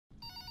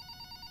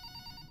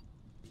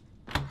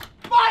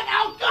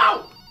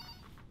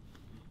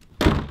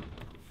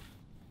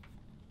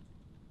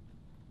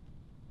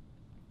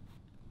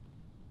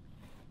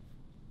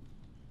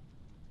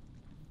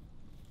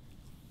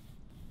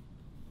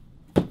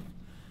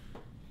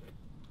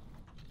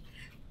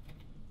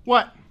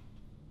What?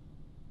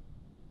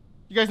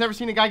 You guys never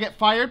seen a guy get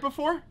fired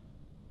before?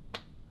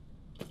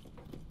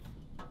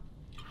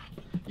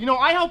 You know,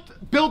 I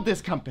helped build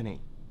this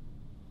company.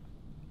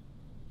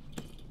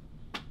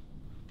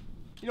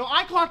 You know,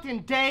 I clocked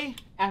in day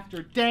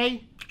after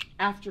day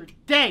after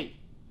day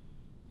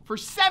for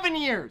 7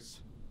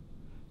 years.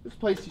 This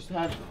place used to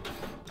have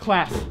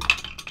class.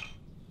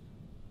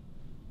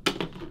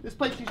 This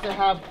place used to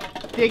have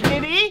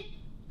dignity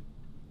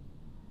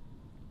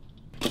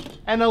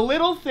and a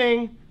little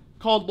thing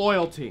called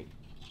loyalty.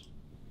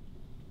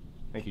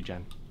 Thank you,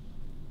 Jen.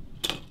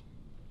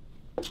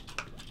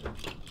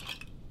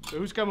 So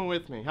who's coming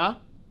with me, huh?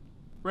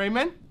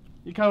 Raymond,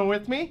 you coming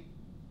with me?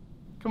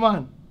 Come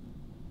on.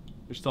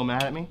 You're still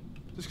mad at me?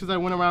 Just because I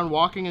went around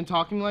walking and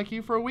talking like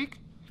you for a week?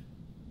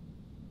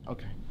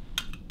 Okay.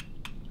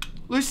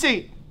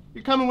 Lucy,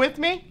 you coming with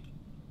me?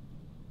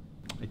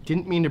 I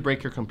didn't mean to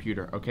break your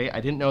computer, okay?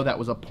 I didn't know that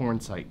was a porn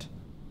site.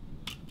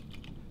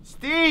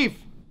 Steve!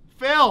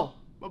 Phil!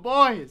 My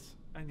boys!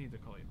 I need to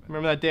call you back.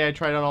 Remember that day I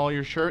tried on all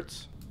your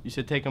shirts? You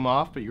said take them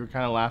off, but you were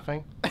kind of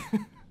laughing.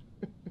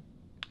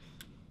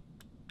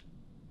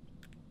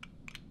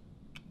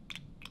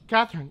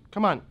 Catherine,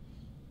 come on.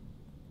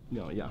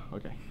 No, yeah,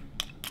 okay.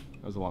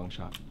 That was a long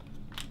shot.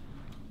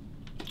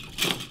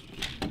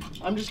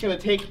 I'm just gonna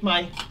take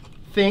my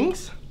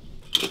things.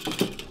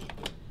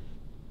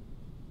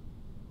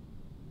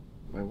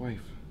 My wife.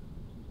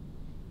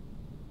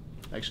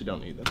 I actually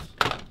don't need this.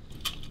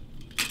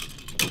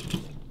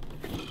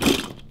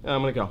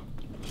 I'm gonna go.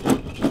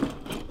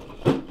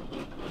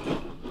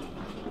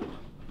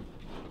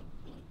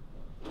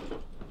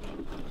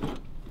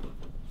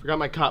 Forgot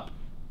my cup.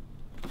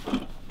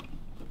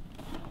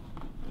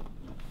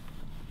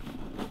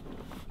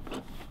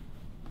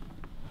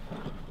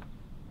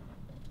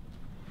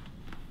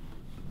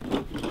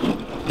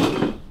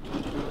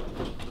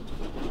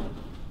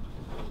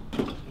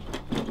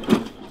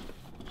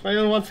 If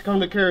anyone wants to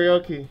come to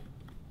karaoke,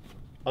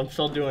 I'm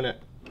still doing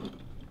it.